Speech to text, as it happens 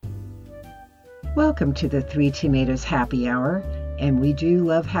Welcome to the Three Tomatoes Happy Hour, and we do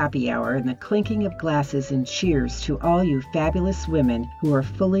love happy hour and the clinking of glasses and cheers to all you fabulous women who are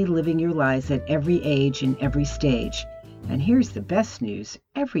fully living your lives at every age and every stage. And here's the best news,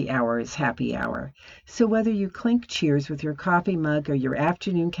 every hour is happy hour. So whether you clink cheers with your coffee mug or your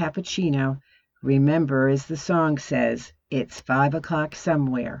afternoon cappuccino, remember, as the song says, it's 5 o'clock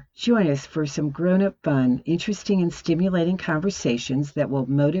somewhere. Join us for some grown-up fun, interesting and stimulating conversations that will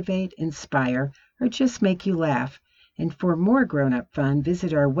motivate, inspire, or just make you laugh. And for more grown-up fun,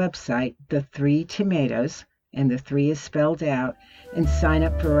 visit our website, The Three Tomatoes, and the three is spelled out, and sign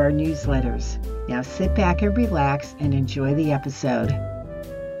up for our newsletters. Now sit back and relax and enjoy the episode.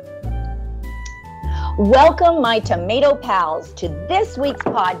 Welcome, my tomato pals, to this week's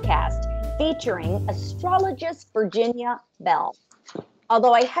podcast featuring astrologist Virginia Bell.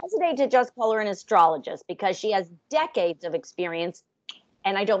 Although I hesitate to just call her an astrologist because she has decades of experience.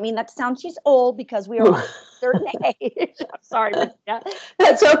 And I don't mean that to sound she's old, because we are all a certain age. I'm sorry, Virginia.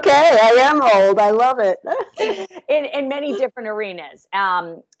 That's okay. I am old. I love it. in many different arenas.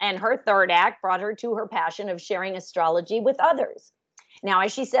 And her third act brought her to her passion of sharing astrology with others. Now,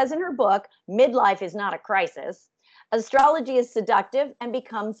 as she says in her book, Midlife is Not a Crisis. Astrology is seductive and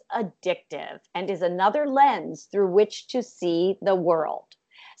becomes addictive and is another lens through which to see the world.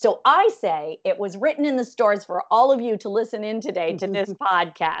 So I say it was written in the stars for all of you to listen in today to this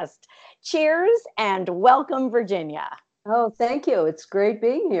podcast. Cheers and welcome, Virginia. Oh, thank you. It's great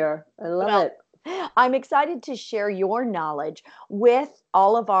being here. I love it. I'm excited to share your knowledge with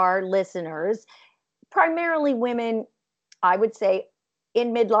all of our listeners, primarily women, I would say,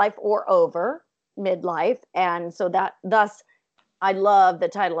 in midlife or over midlife. And so that thus I love the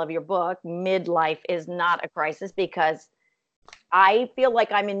title of your book, Midlife is Not a Crisis, because I feel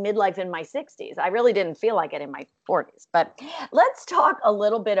like I'm in midlife in my 60s. I really didn't feel like it in my 40s. But let's talk a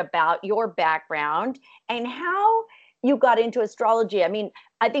little bit about your background and how you got into astrology. I mean,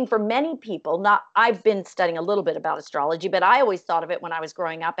 I think for many people, I've been studying a little bit about astrology, but I always thought of it when I was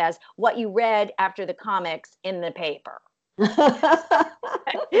growing up as what you read after the comics in the paper.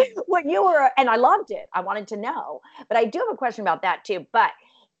 When you were, and I loved it. I wanted to know, but I do have a question about that too. But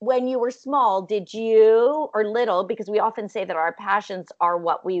when you were small, did you, or little, because we often say that our passions are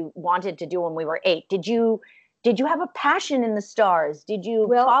what we wanted to do when we were 8. Did you have a passion in the stars? Did you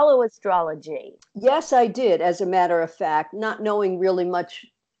follow astrology? Yes, I did, as a matter of fact, not knowing really much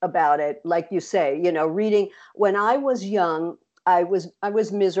about it. Like you say, reading. When I was young, I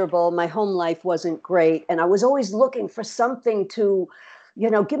was miserable. My home life wasn't great. And I was always looking for something to,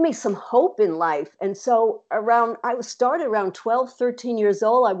 give me some hope in life. And so I started around 12, 13 years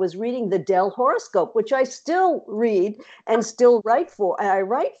old. I was reading the Dell horoscope, which I still read and still write for.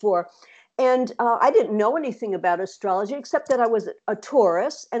 And I didn't know anything about astrology, except that I was a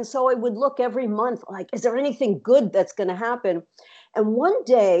Taurus. And so I would look every month, like, is there anything good that's going to happen? And one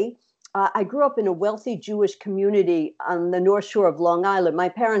day, I grew up in a wealthy Jewish community on the North Shore of Long Island. My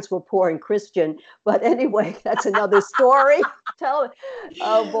parents were poor and Christian, but anyway, that's another story. Oh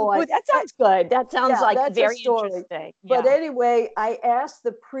boy, well, that sounds good. That sounds like very interesting. But anyway, I asked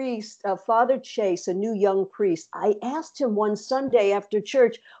the priest, Father Chase, a new young priest. I asked him one Sunday after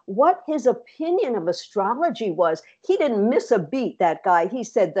church what his opinion of astrology was. He didn't miss a beat, that guy. He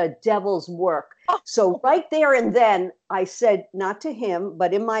said the devil's work. So right there and then I said, not to him,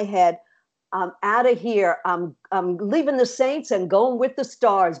 but in my head, I'm out of here. I'm leaving the saints and going with the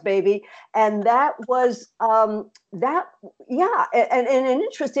stars, baby. And that was yeah. And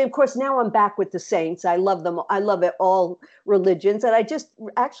interesting, of course, now I'm back with the saints. I love them. I love it, all religions. And I just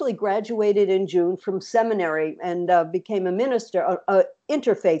actually graduated in June from seminary and became a minister, a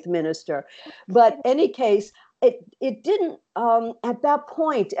interfaith minister. But any case, it didn't, at that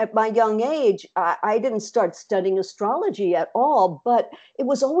point, at my young age, I didn't start studying astrology at all, but it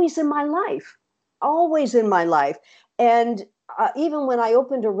was always in my life, always in my life. And even when I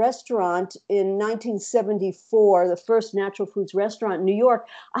opened a restaurant in 1974, the first natural foods restaurant in New York,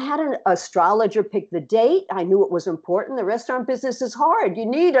 I had an astrologer pick the date. I knew it was important. The restaurant business is hard. You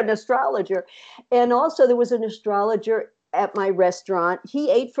need an astrologer. And also there was an astrologer at my restaurant. He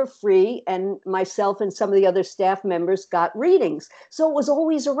ate for free, and myself and some of the other staff members got readings. So it was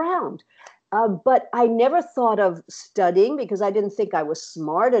always around. But I never thought of studying because I didn't think I was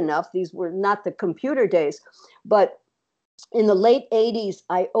smart enough. These were not the computer days. But in the late 80s,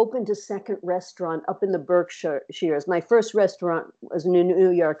 I opened a second restaurant up in the Berkshires. My first restaurant was in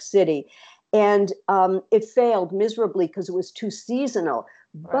New York City. And it failed miserably because it was too seasonal.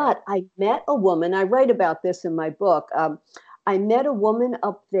 Right. But I met a woman, I write about this in my book. I met a woman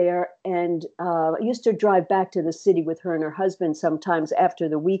up there, and I used to drive back to the city with her and her husband sometimes after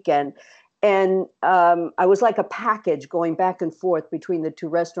the weekend. and I was like a package going back and forth between the two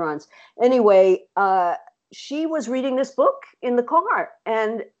restaurants. Anyway, she was reading this book in the car,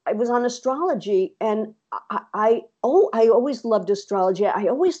 and it was on astrology. And I always loved astrology. I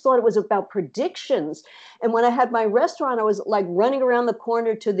always thought it was about predictions. And when I had my restaurant, I was like running around the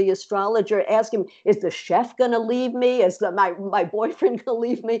corner to the astrologer, asking, "Is the chef going to leave me? Is my boyfriend going to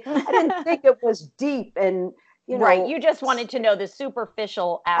leave me?" I didn't think it was deep, and right. You just wanted to know the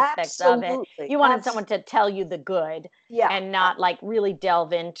superficial aspects of it. You wanted someone to tell you the good, and not like really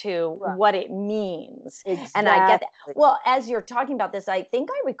delve into what it means. Exactly. And I get that. Well, as you're talking about this, I think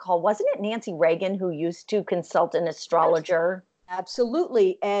I recall, wasn't it Nancy Reagan who used to consult an astrologer?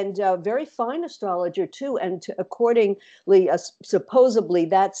 Absolutely, and a very fine astrologer too. And accordingly, supposedly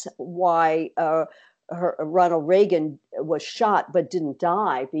that's why Ronald Reagan was shot but didn't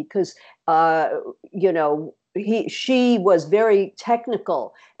die, because you know, she was very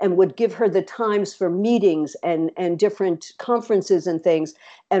technical and would give her the times for meetings and different conferences and things,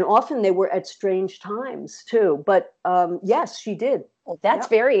 and often they were at strange times too. But yes, she did. Well, that's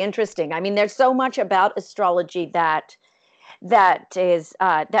very interesting. I mean, there's so much about astrology that is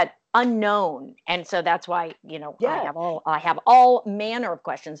that unknown, and so that's why, you know, I have all manner of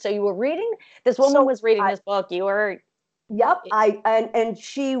questions. So you were reading, this woman was reading this book, you were. Yep.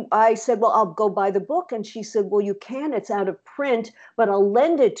 I said, well, I'll go buy the book. And she said, well, you can, it's out of print, but I'll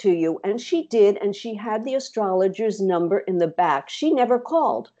lend it to you. And she did. And she had the astrologer's number in the back. She never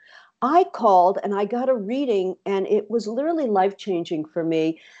called. I called and I got a reading, and it was literally life-changing for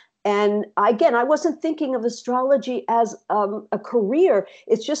me. And again, I wasn't thinking of astrology as a career.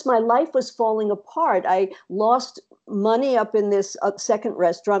 It's just my life was falling apart. I lost money up in this second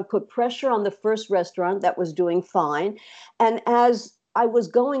restaurant, put pressure on the first restaurant that was doing fine. And as I was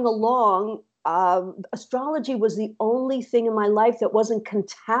going along, astrology was the only thing in my life that wasn't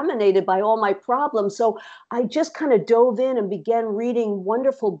contaminated by all my problems. So I just kind of dove in and began reading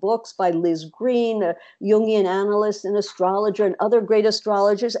wonderful books by Liz Green, a Jungian analyst and astrologer, and other great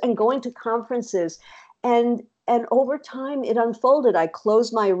astrologers, and going to conferences. And over time, it unfolded. I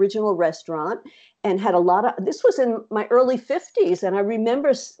closed my original restaurant and had a lot of, this was in my early 50s. And I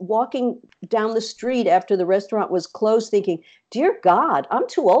remember walking down the street after the restaurant was closed thinking, dear God, I'm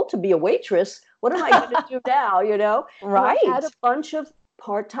too old to be a waitress. What am I going to do now? You know? Right. And I had a bunch of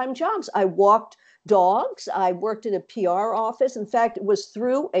part-time jobs. I walked dogs. I worked in a PR office. In fact, it was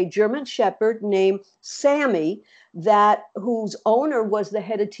through a German Shepherd named Sammy, whose owner was the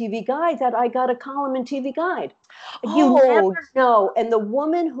head of TV Guide, that I got a column in TV Guide. You never know. And the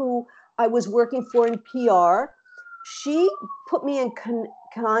woman who I was working for in PR, she put me in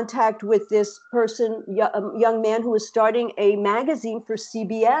contact with this person, young man who was starting a magazine for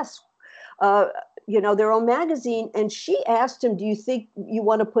CBS, their own magazine. And she asked him, do you think you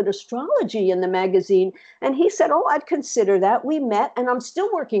want to put astrology in the magazine? And he said, oh, I'd consider that. We met, and I'm still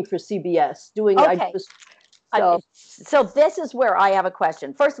working for CBS doing So this is where I have a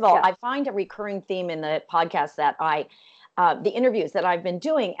question. First of all, I find a recurring theme in the podcast that the interviews that I've been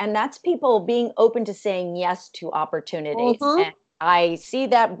doing, and that's people being open to saying yes to opportunities. Mm-hmm. And I see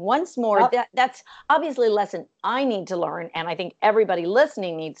that once more. That's obviously a lesson I need to learn, and I think everybody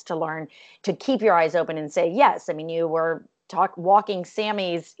listening needs to learn, to keep your eyes open and say yes. I mean, you were walking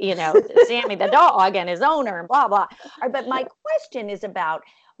Sammy's, Sammy the dog and his owner and blah, blah. But my question is about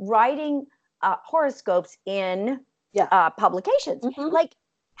writing horoscopes in publications. Mm-hmm. Like,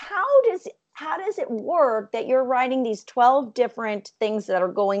 how does it work that you're writing these 12 different things that are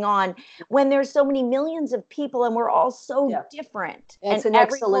going on when there's so many millions of people and we're all so different? It's an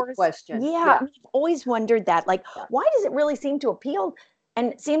excellent question. Yeah. I mean, I've always wondered that. Like, why does it really seem to appeal?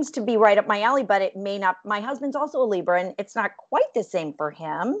 And it seems to be right up my alley, but it may not. My husband's also a Libra, and it's not quite the same for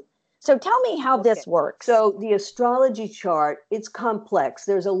him. So tell me how this works. So the astrology chart, it's complex.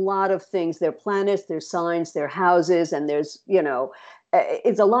 There's a lot of things. There are planets, there's signs, there are houses, and there's,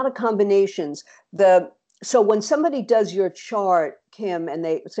 it's a lot of combinations. So when somebody does your chart, Kim, and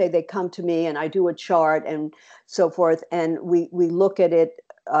they say they come to me and I do a chart and so forth, and we look at it,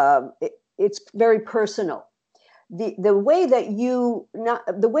 it's very personal. The way that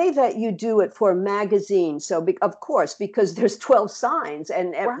you do it for a magazine. So of course, because there's 12 signs,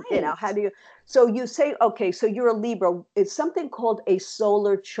 and how do you? So you say, okay, so you're a Libra. It's something called a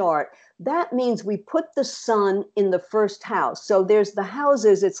solar chart. That means we put the sun in the first house. So there's the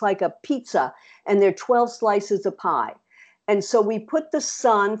houses. It's like a pizza, and there are 12 slices of pie. And so we put the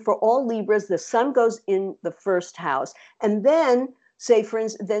sun for all Libras. The sun goes in the first house, and then, say, for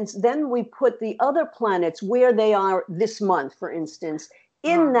instance, then we put the other planets where they are this month, for instance,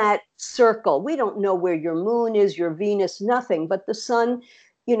 in that circle. We don't know where your moon is, your Venus, nothing, but the sun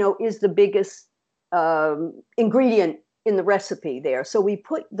is the biggest ingredient in the recipe there. So we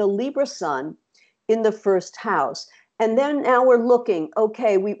put the Libra sun in the first house. And then now we're looking,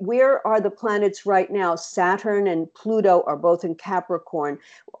 okay, where are the planets right now? Saturn and Pluto are both in Capricorn.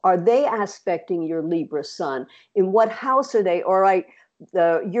 Are they aspecting your Libra sun? In what house are they? All right,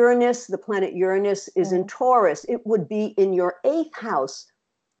 the planet Uranus is in Taurus. It would be in your 8th house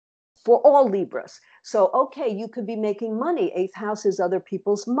for all Libras. So, okay, you could be making money. 8th house is other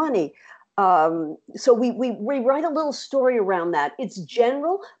people's money. So we write a little story around that. It's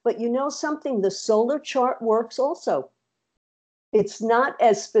general, but you know something, the solar chart works also. It's not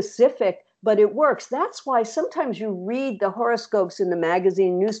as specific, but it works. That's why sometimes you read the horoscopes in the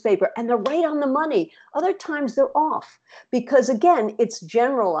magazine, newspaper, and they're right on the money. Other times they're off because, again, it's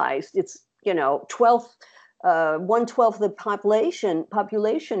generalized. It's, 12th, 1/12 of the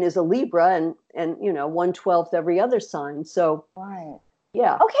population is a Libra, and 1/12 every other sign. So, right.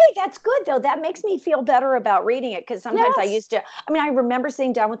 Yeah. Okay, that's good though. That makes me feel better about reading it because sometimes I used to, I remember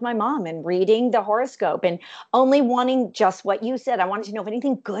sitting down with my mom and reading the horoscope and only wanting just what you said. I wanted to know if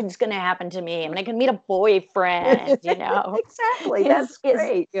anything good's going to happen to me. I can meet a boyfriend, Exactly. That's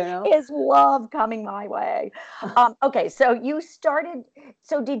great, Is love coming my way? Okay, so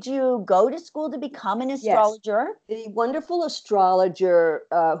did you go to school to become an astrologer? Yes. The wonderful astrologer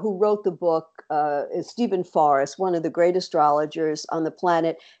who wrote the book is Stephen Forrest, one of the great astrologers on the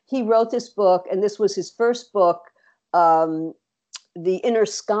planet. He wrote this book, and this was his first book, The Inner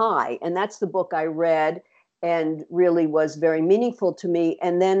Sky, and that's the book I read and really was very meaningful to me.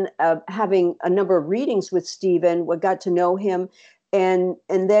 And then having a number of readings with Stephen, we got to know him, and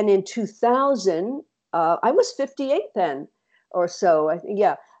then in 2000, I was 58 then or so, I think,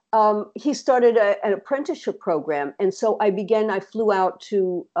 yeah. He started an apprenticeship program. And so I flew out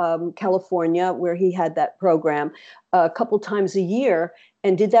to California where he had that program a couple times a year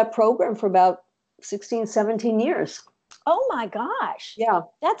and did that program for about 16, 17 years. Oh my gosh. Yeah.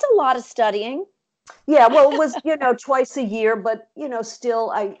 That's a lot of studying. Yeah. Well, it was, twice a year, but,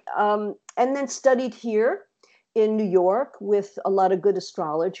 still and then studied here in New York with a lot of good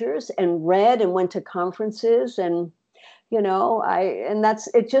astrologers and read and went to conferences and,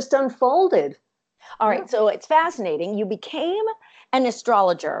 it just unfolded. All right. So it's fascinating. You became an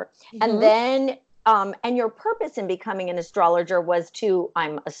astrologer and then, and your purpose in becoming an astrologer was to,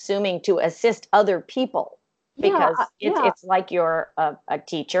 I'm assuming, to assist other people because it's like you're a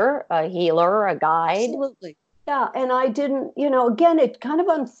teacher, a healer, a guide. Absolutely. Yeah. And I didn't, again, it kind of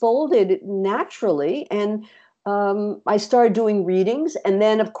unfolded naturally. And I started doing readings. And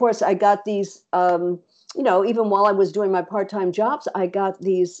then, of course, I got these, even while I was doing my part-time jobs, I got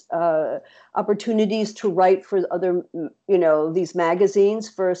these opportunities to write for other, these magazines,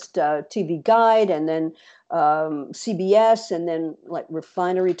 first TV Guide and then CBS and then like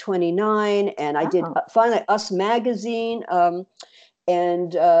Refinery 29. And I did finally Us Magazine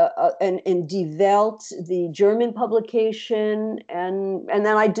and Die Welt, the German publication. And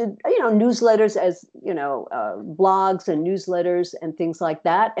then I did, newsletters as, blogs and newsletters and things like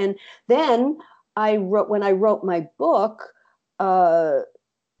that. And then when I wrote my book, I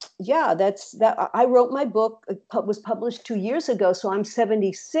wrote my book, was published 2 years ago. So I'm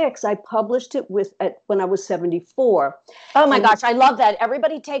 76. I published it when I was 74. Oh my gosh. I love that.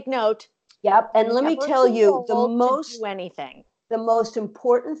 Everybody take note. Yep. And let me tell you, the most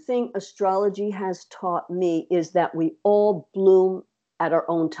important thing astrology has taught me is that we all bloom at our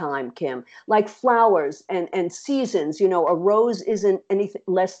own time, Kim, like flowers and seasons. A rose isn't anything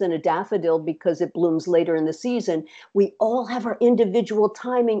less than a daffodil because it blooms later in the season. We all have our individual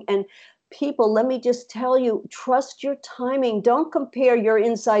timing. And people, let me just tell you, trust your timing. Don't compare your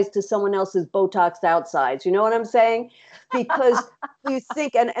insides to someone else's Botoxed outsides. You know what I'm saying? Because you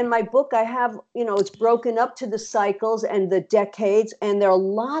think, and my book, I have, it's broken up to the cycles and the decades. And there are a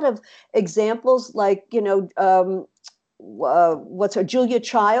lot of examples like, what's her Julia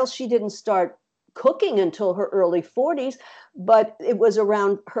Childs. She didn't start cooking until her early 40s, but it was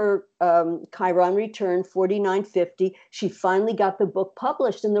around her Chiron return 4950. She finally got the book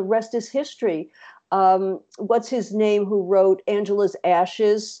published, and the rest is history. What's his name who wrote Angela's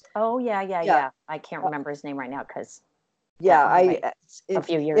Ashes? Oh yeah. I can't remember his name right now because a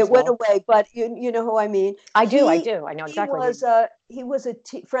few years it went away, but you know who I mean. I do. I know exactly. He was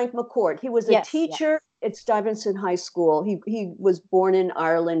Frank McCourt. He was a teacher at Stuyvesant High School. He was born in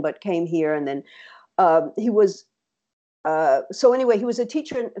Ireland but came here, and then he was. So anyway, he was a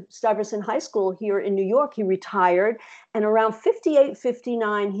teacher at Stuyvesant High School here in New York. He retired, and around 58,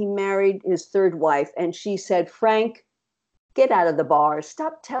 59, he married his third wife, and she said, "Frank, get out of the bars.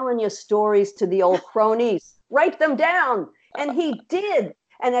 Stop telling your stories to the old cronies. Write them down." And he did.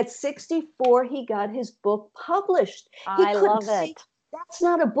 And at 64, he got his book published. I love it. That's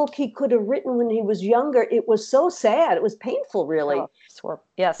not a book he could have written when he was younger. It was so sad. It was painful, really.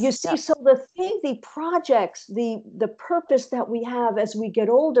 Yes. You see, so the projects, the purpose that we have as we get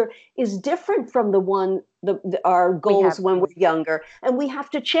older is different from our goals when we're younger, and we have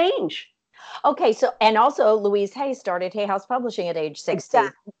to change. Okay, so, and also Louise Hay started Hay House Publishing at age 60.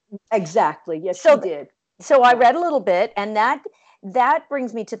 Exactly. Yes, she did. So I read a little bit, and that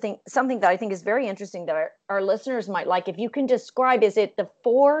brings me to think something that I think is very interesting that our listeners might like. If you can describe, is it the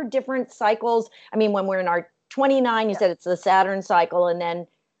 4 different cycles? I mean, when we're in our 29, you said it's the Saturn cycle, and then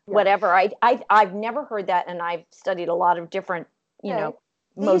whatever. I've never heard that, and I've studied a lot of different,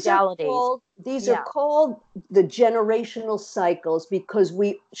 modalities. These are called the generational cycles because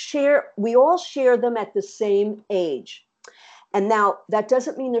we all share them at the same age. And now that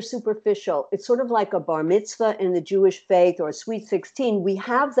doesn't mean they're superficial. It's sort of like a bar mitzvah in the Jewish faith or a sweet 16. We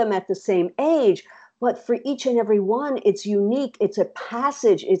have them at the same age, but for each and every one, it's unique. It's a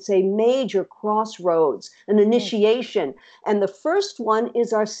passage. It's a major crossroads, an initiation. And the first one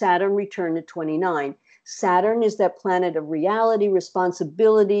is our Saturn return to 29. Saturn is that planet of reality,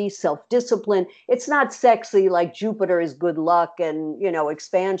 responsibility, self-discipline. It's not sexy like Jupiter is good luck and,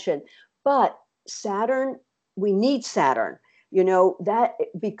 expansion. But Saturn, we need Saturn. That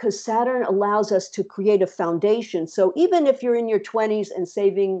because Saturn allows us to create a foundation. So even if you're in your 20s and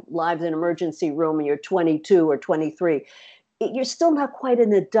saving lives in an emergency room and you're 22 or 23, you're still not quite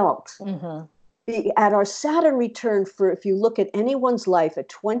an adult. Mm-hmm. At our Saturn return, if you look at anyone's life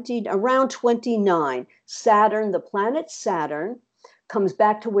at around 29, Saturn, the planet Saturn, comes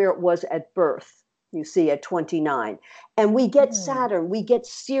back to where it was at birth, you see, at 29. And we get Saturn, we get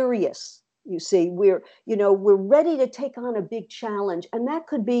serious. You see, we're ready to take on a big challenge. And that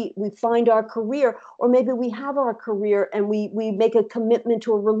could be we find our career, or maybe we have our career and we make a commitment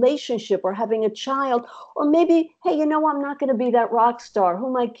to a relationship or having a child. Or maybe, hey, I'm not going to be that rock star. Who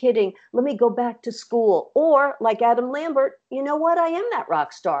am I kidding? Let me go back to school. Or like Adam Lambert, you know what? I am that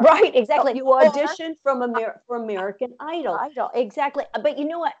rock star. Right, exactly. You auditioned for American Idol. Exactly. But you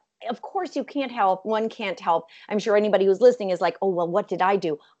know what? Of course you can't help. One can't help. I'm sure anybody who's listening is like, oh, well, what did I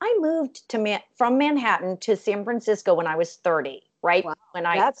do? I moved from Manhattan to San Francisco when I was 30, right? Wow. When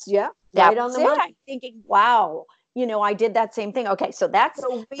right on the money. I'm thinking, wow, I did that same thing. Okay, so that's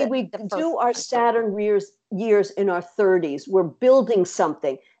we do our Saturn years in our 30s. We're building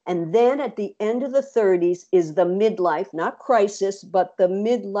something. And then at the end of the 30s is the midlife, not crisis, but the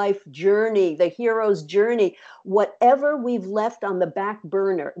midlife journey, the hero's journey. Whatever we've left on the back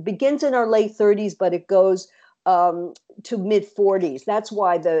burner. It begins in our late 30s, but it goes to mid 40s. That's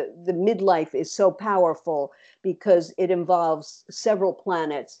why the midlife is so powerful, because it involves several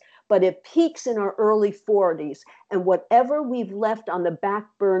planets. But it peaks in our early 40s, and whatever we've left on the back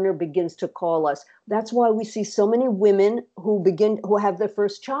burner begins to call us. That's why we see so many women who have their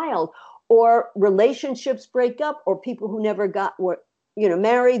first child, or relationships break up, or people who never got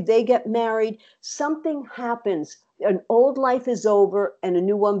married, they get married. Something happens. An old life is over and a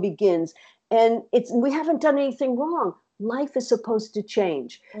new one begins. And we haven't done anything wrong. Life is supposed to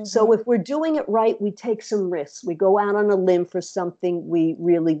change. Mm-hmm. So if we're doing it right, we take some risks. We go out on a limb for something we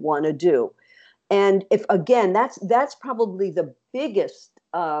really want to do. And that's probably the biggest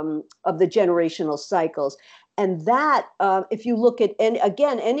of the generational cycles. And that, if you look at,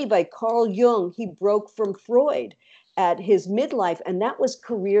 anybody, Carl Jung, he broke from Freud at his midlife, and that was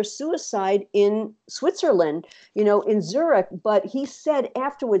career suicide in Switzerland, in Zurich. But he said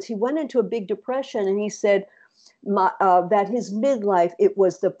afterwards, he went into a big depression, and he said, that his midlife, it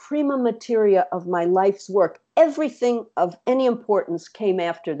was the prima materia of my life's work. Everything of any importance came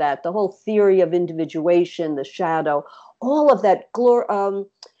after that. The whole theory of individuation, the shadow, all of that. Who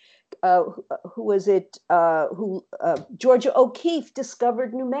was it? Georgia O'Keeffe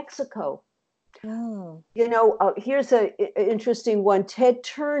discovered New Mexico. Oh. Here's an interesting one. Ted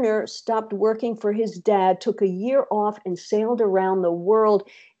Turner stopped working for his dad, took a year off, and sailed around the world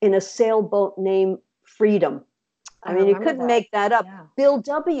in a sailboat named Freedom. I mean, you couldn't make that up. Yeah. Bill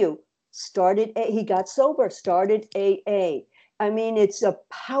W. he got sober, started AA. I mean, it's a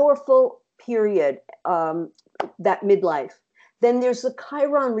powerful period, that midlife. Then there's the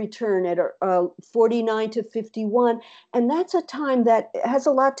Chiron return at 49 to 51. And that's a time that has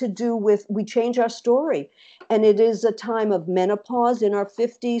a lot to do with, we change our story. And it is a time of menopause in our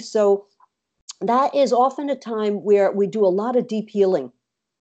 50s. So that is often a time where we do a lot of deep healing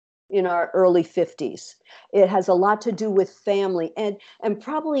in our early 50s. It has a lot to do with family. And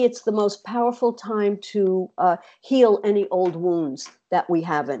probably it's the most powerful time to heal any old wounds that we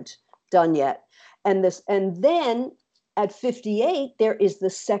haven't done yet. And then at 58, there is the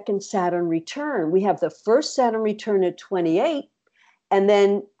second Saturn return. We have the first Saturn return at 28, and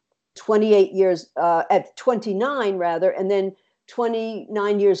then 28 years, at 29 rather, and then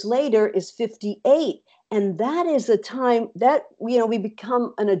 29 years later is 58. And that is the time that, we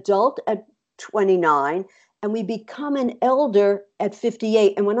become an adult at 29 and we become an elder at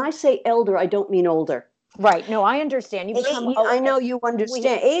 58. And when I say elder, I don't mean older. Right. No, I understand. You become. I know you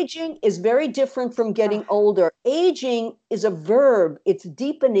understand. Aging is very different from getting older. Aging is a verb. It's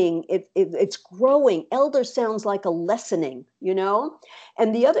deepening. It's growing. Elder sounds like a lessening,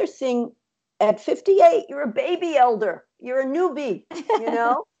 And the other thing, at 58, you're a baby elder. You're a newbie,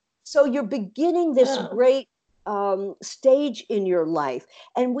 So you're beginning this great stage in your life,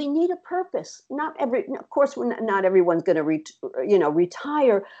 and we need a purpose. Of course, not everyone's going to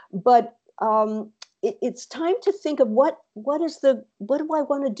retire, but it's time to think of what do I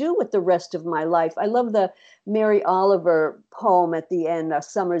want to do with the rest of my life. I love the Mary Oliver poem at the end, A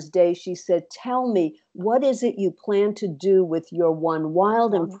Summer's Day. She said, "Tell me, what is it you plan to do with your one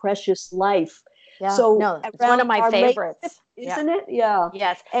wild and precious life?" Yeah. So it's one of my favorites. Isn't it? Yeah.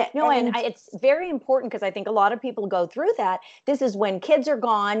 Yes. And it's very important because I think a lot of people go through that. This is when kids are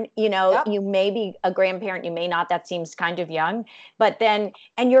gone, you may be a grandparent, you may not, that seems kind of young, but then,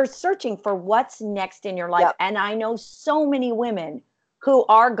 and you're searching for what's next in your life. Yep. And I know so many women who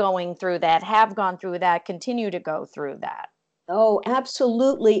are going through that, have gone through that, continue to go through that. Oh,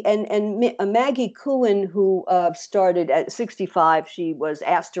 absolutely. And Maggie Kuhn, who started at 65, she was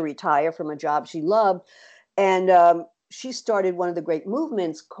asked to retire from a job she loved. And she started one of the great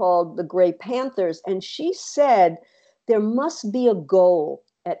movements called the Gray Panthers. And she said, there must be a goal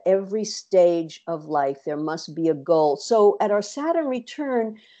at every stage of life. There must be a goal. So at our Saturn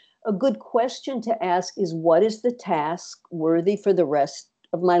return, a good question to ask is, what is the task worthy for the rest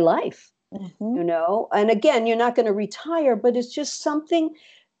of my life? Mm-hmm. And again, you're not going to retire, but it's just something.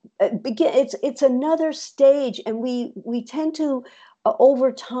 It's another stage, and we tend to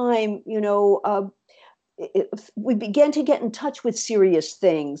over time, we begin to get in touch with serious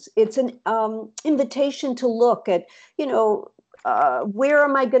things. It's an invitation to look at, who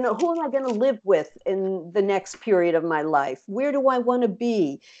am I going to live with in the next period of my life? Where do I want to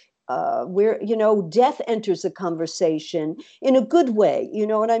be? Where death enters the conversation in a good way. You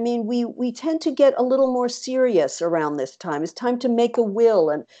know what I mean? We tend to get a little more serious around this time. It's time to make a will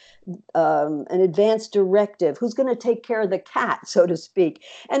and an advance directive. Who's going to take care of the cat, so to speak?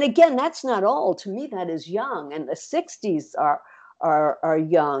 And again, that's not all. To me, that is young, and the 60s are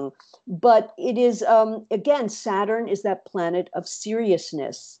young. But it is, again, Saturn is that planet of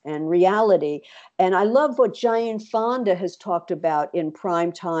seriousness and reality. And I love what Jane Fonda has talked about in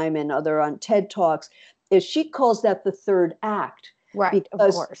Prime Time and other on TED Talks, is she calls that the third act. Right, of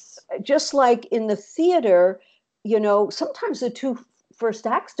course. Just like in the theater, sometimes the two first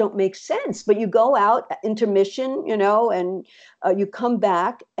acts don't make sense, but you go out, intermission, and you come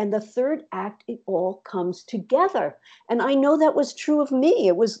back, and the third act, it all comes together. And I know that was true of me.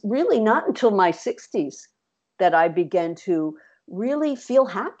 It was really not until my 60s that I began to really feel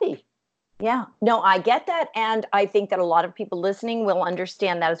happy. Yeah, no, I get that. And I think that a lot of people listening will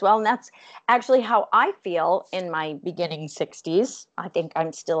understand that as well. And that's actually how I feel in my beginning 60s. I think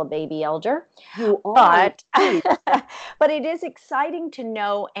I'm still a baby elder. You are. But it is exciting to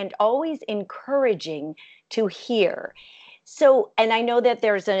know and always encouraging to hear. So, and I know that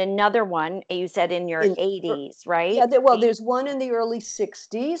there's another one you said in your 80s, right? Yeah, there's one in the early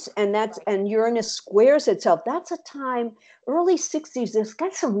 60s, and Uranus squares itself. That's a time, early 60s, there's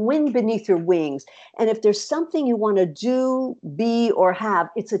got some wind beneath your wings. And if there's something you want to do, be, or have,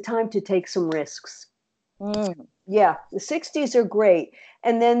 it's a time to take some risks. Mm. Yeah, the 60s are great.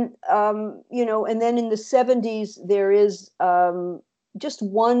 And then, and then in the 70s, there is just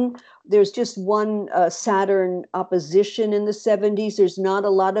one Saturn opposition in the 70s. There's not a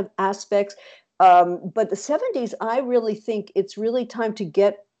lot of aspects. But the 70s, I really think it's really time to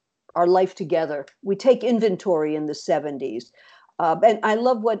get our life together. We take inventory in the 70s. And I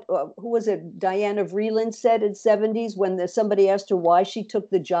love what, who was it, Diana Vreeland said in 70s when somebody asked her why she took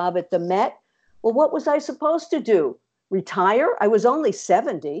the job at the Met. Well, what was I supposed to do? Retire? I was only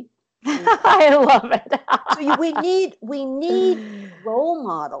 70. I love it. So we need role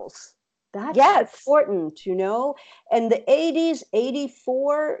models. That's important, And the 80s,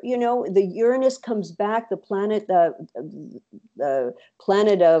 84, the Uranus comes back, the planet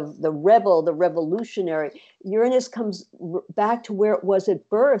of the rebel, the revolutionary. Uranus comes back to where it was at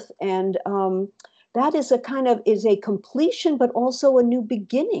birth, and that is a completion, but also a new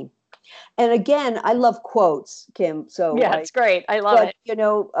beginning. And again, I love quotes, Kim. Yeah, it's great. I love But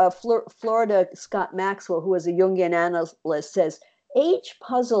it. Florida Scott Maxwell, who is a Jungian analyst, says, age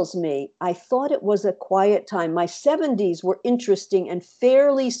puzzles me. I thought it was a quiet time. My 70s were interesting and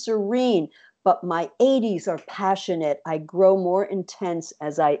fairly serene, but my 80s are passionate. I grow more intense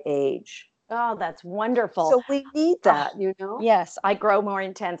as I age. Oh, that's wonderful. So we need Ah, that, you know? yes, I grow more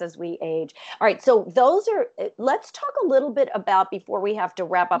intense as we age. All right, so those are, let's talk a little bit about, before we have to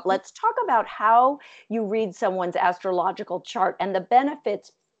wrap up, let's talk about how you read someone's astrological chart and the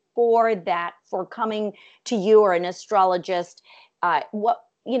benefits for that, for coming to you or an astrologist. What,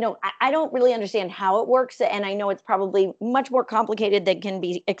 I don't really understand how it works. And I know it's probably much more complicated than can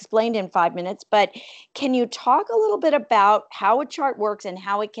be explained in 5 minutes, but can you talk a little bit about how a chart works and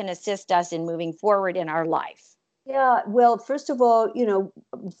how it can assist us in moving forward in our life? Yeah, well, first of all,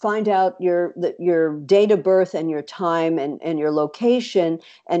 find out your date of birth and your time and your location,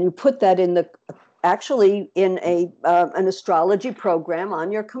 and you put that in the actually in a an astrology program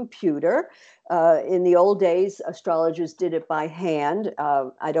on your computer. In the old days, astrologers did it by hand.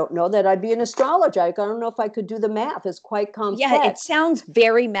 I don't know that I'd be an astrologer. I don't know if I could do the math. It's quite Yeah, it complex. sounds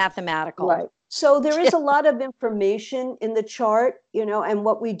very mathematical. Right. So there is a lot of information in the chart, and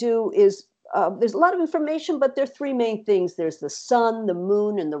what we do is there's a lot of information, but there are three main things. There's the sun, the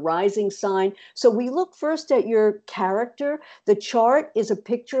moon, and the rising sign. So we look first at your character. The chart is a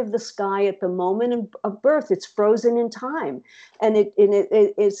picture of the sky at the moment of birth. It's frozen in time. And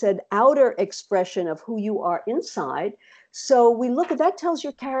it's an outer expression of who you are inside. So we look at that, tells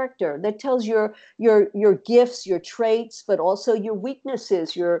your character, that tells your gifts, your traits, but also your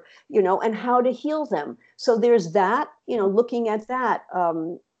weaknesses, and how to heal them. So there's that, looking at that.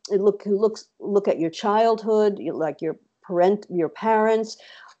 Look at your childhood, like your parents.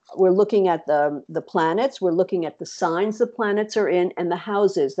 We're looking at the planets. We're looking at the signs the planets are in, and the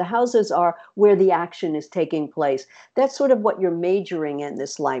houses. The houses are where the action is taking place. That's sort of what you're majoring in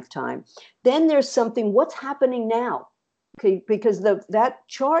this lifetime. Then there's something, what's happening now? Okay, because that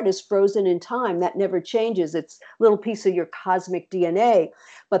chart is frozen in time. That never changes. It's a little piece of your cosmic DNA.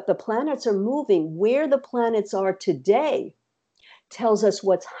 But the planets are moving. Where the planets are today tells us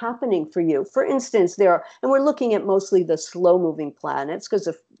what's happening for you. For instance, and we're looking at mostly the slow-moving planets, because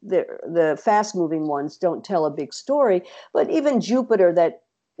the fast-moving ones don't tell a big story. But even Jupiter, that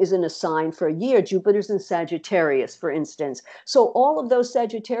isn't a sign for a year. Jupiter's in Sagittarius, for instance. So all of those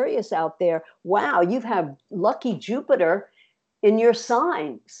Sagittarius out there, wow, you have lucky Jupiter in your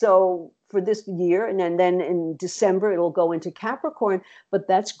sign. So for this year, and then in December, it'll go into Capricorn. But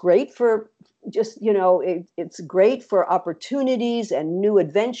that's great for just, it's great for opportunities and new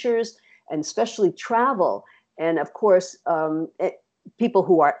adventures, and especially travel. And of course, people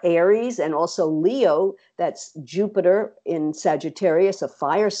who are Aries and also Leo, that's Jupiter in Sagittarius, a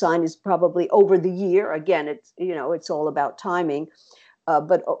fire sign, is probably over the year. Again, it's all about timing.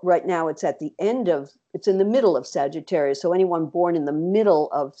 But right now it's it's in the middle of Sagittarius. So anyone born in the middle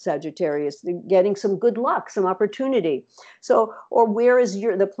of Sagittarius, they're getting some good luck, some opportunity. So, or where is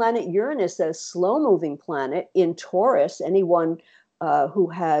the planet Uranus, a slow moving planet in Taurus? Anyone who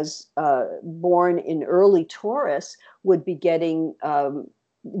has born in early Taurus would be getting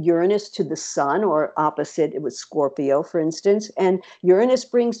Uranus to the sun, or opposite, it was Scorpio, for instance. And Uranus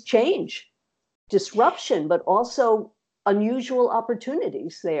brings change, disruption, but also unusual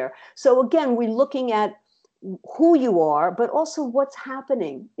opportunities there. So again, we're looking at who you are, but also what's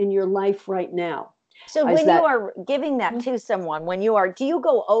happening in your life right now. So when you are giving that to someone, do you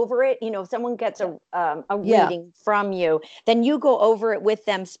go over it? If someone gets a reading from you, then you go over it with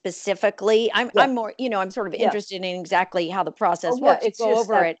them specifically. I'm more, I'm sort of interested in exactly how the process works. It's go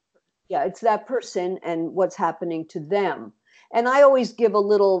over it. Yeah, it's that person and what's happening to them. And I always give a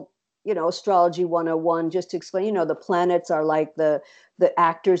little, astrology 101, just to explain, the planets are like the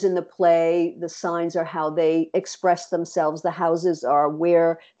actors in the play, the signs are how they express themselves, the houses are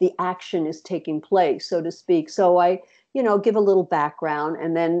where the action is taking place, so to speak. So I give a little background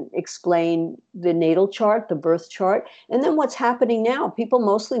and then explain the natal chart, the birth chart, and then what's happening now. People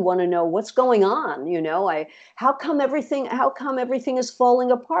mostly want to know what's going on. How come everything is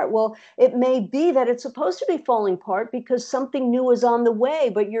falling apart? Well, it may be that it's supposed to be falling apart because something new is on the way,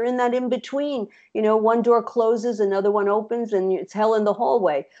 but you're in that in between. One door closes, another one opens, and it's hell in the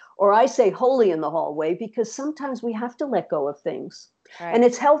hallway. Or I say holy in the hallway, because sometimes we have to let go of things. Right. And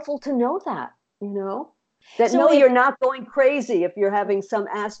it's helpful to know that, you're not going crazy if you're having some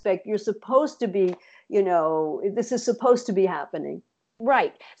aspect. You're supposed to be, this is supposed to be happening.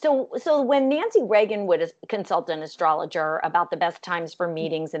 Right. So when Nancy Reagan would consult an astrologer about the best times for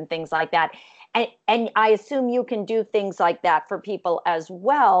meetings and things like that, and I assume you can do things like that for people as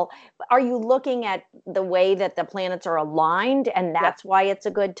well. Are you looking at the way that the planets are aligned and Yeah. that's why it's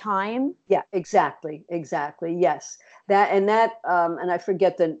a good time? Yeah, exactly. Exactly. Yes. And I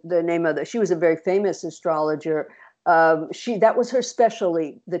forget the name of she was a very famous astrologer. That was her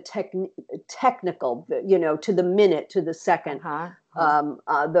specialty, the technical, to the minute, to the second.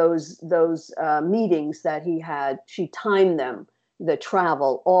 Those meetings that he had, she timed them, the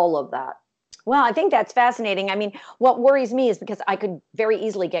travel, all of that. Well, I think that's fascinating. I mean, what worries me is because I could very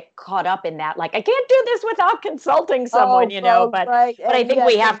easily get caught up in that. Like, I can't do this without consulting someone, but right. but I And think yes,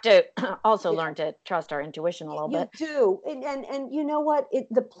 we have to also yeah, learn to trust our intuition a little you bit. do. And you know what?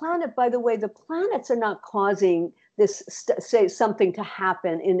 The planet, by the way, the planets are not causing this, say, something to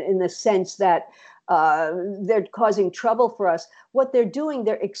happen in the sense that they're causing trouble for us. What they're doing,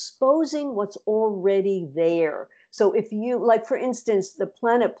 they're exposing what's already there. So if you, like, for instance, the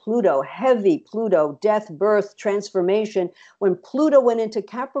planet Pluto, heavy Pluto, death, birth, transformation, when Pluto went into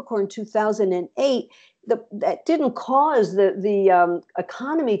Capricorn 2008, that didn't cause the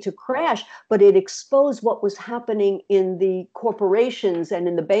economy to crash, but it exposed what was happening in the corporations and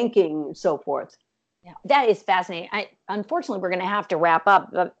in the banking and so forth. Yeah, that is fascinating. Unfortunately, we're going to have to wrap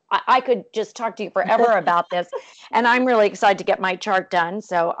up. But I could just talk to you forever about this, and I'm really excited to get my chart done.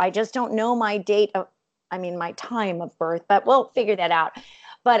 So I just don't know my my time of birth, but we'll figure that out.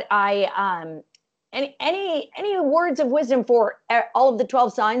 But any words of wisdom for all of the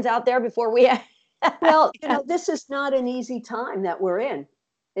 12 signs out there before we? Well, this is not an easy time that we're in.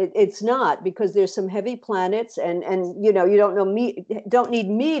 It's not, because there's some heavy planets, and you don't need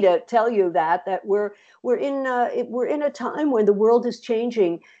me to tell you that we're in a time when the world is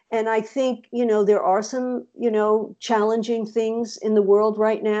changing, and I think there are some challenging things in the world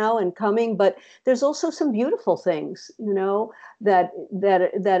right now and coming, but there's also some beautiful things that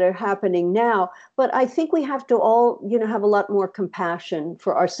are happening now. But I think we have to all have a lot more compassion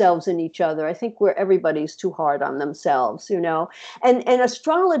for ourselves and each other. I think everybody's too hard on themselves, and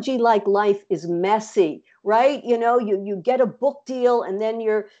astrology, like life, is messy, right? You get a book deal, and then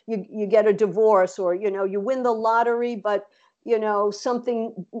you get a divorce, or you win the lottery, but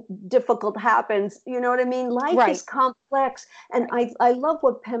something difficult happens. You know what I mean? Life Right. is complex, and I love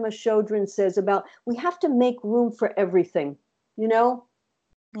what Pema Chodron says about we have to make room for everything. Yeah,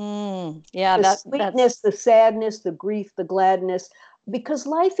 The that's sweetness, the sadness, the grief, the gladness, because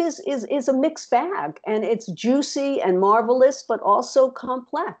life is a mixed bag, and it's juicy and marvelous, but also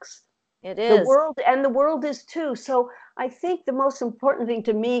complex. it The is. world is too. So I think the most important thing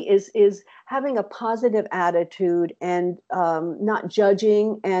to me is having a positive attitude, and not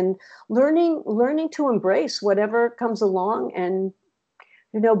judging, and learning to embrace whatever comes along, and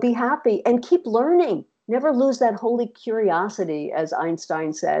be happy and keep learning. Never lose that holy curiosity, as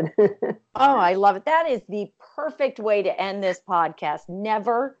Einstein said. Oh, I love it. That is the perfect way to end this podcast.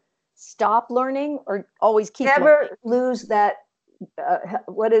 Never stop learning, or always keep learning. Never lose that.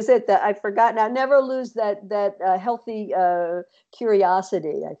 What is it that I forgot now? Never lose that healthy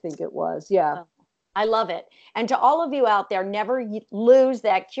curiosity, I think it was. Yeah. Oh, I love it. And to all of you out there, never lose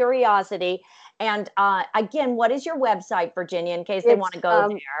that curiosity. And again, what is your website, Virginia, in case they want to go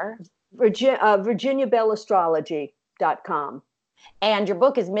there? VirginiaBellaAstrology.com. And your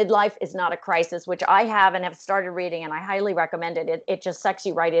book is Midlife is Not a Crisis, which I have and have started reading, and I highly recommend it. It just sucks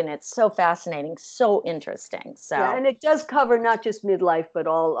you right in. It's so fascinating, so interesting. So, yeah, and it does cover not just midlife, but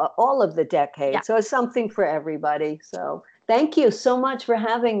all of the decades. Yeah. So it's something for everybody. So thank you so much for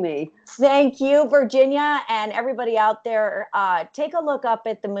having me. Thank you, Virginia, and everybody out there. Take a look up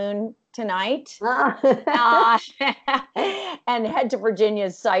at the moon tonight, and head to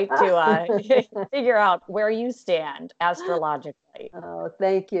Virginia's site to figure out where you stand astrologically. Oh,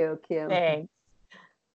 thank you, Kim. Thanks.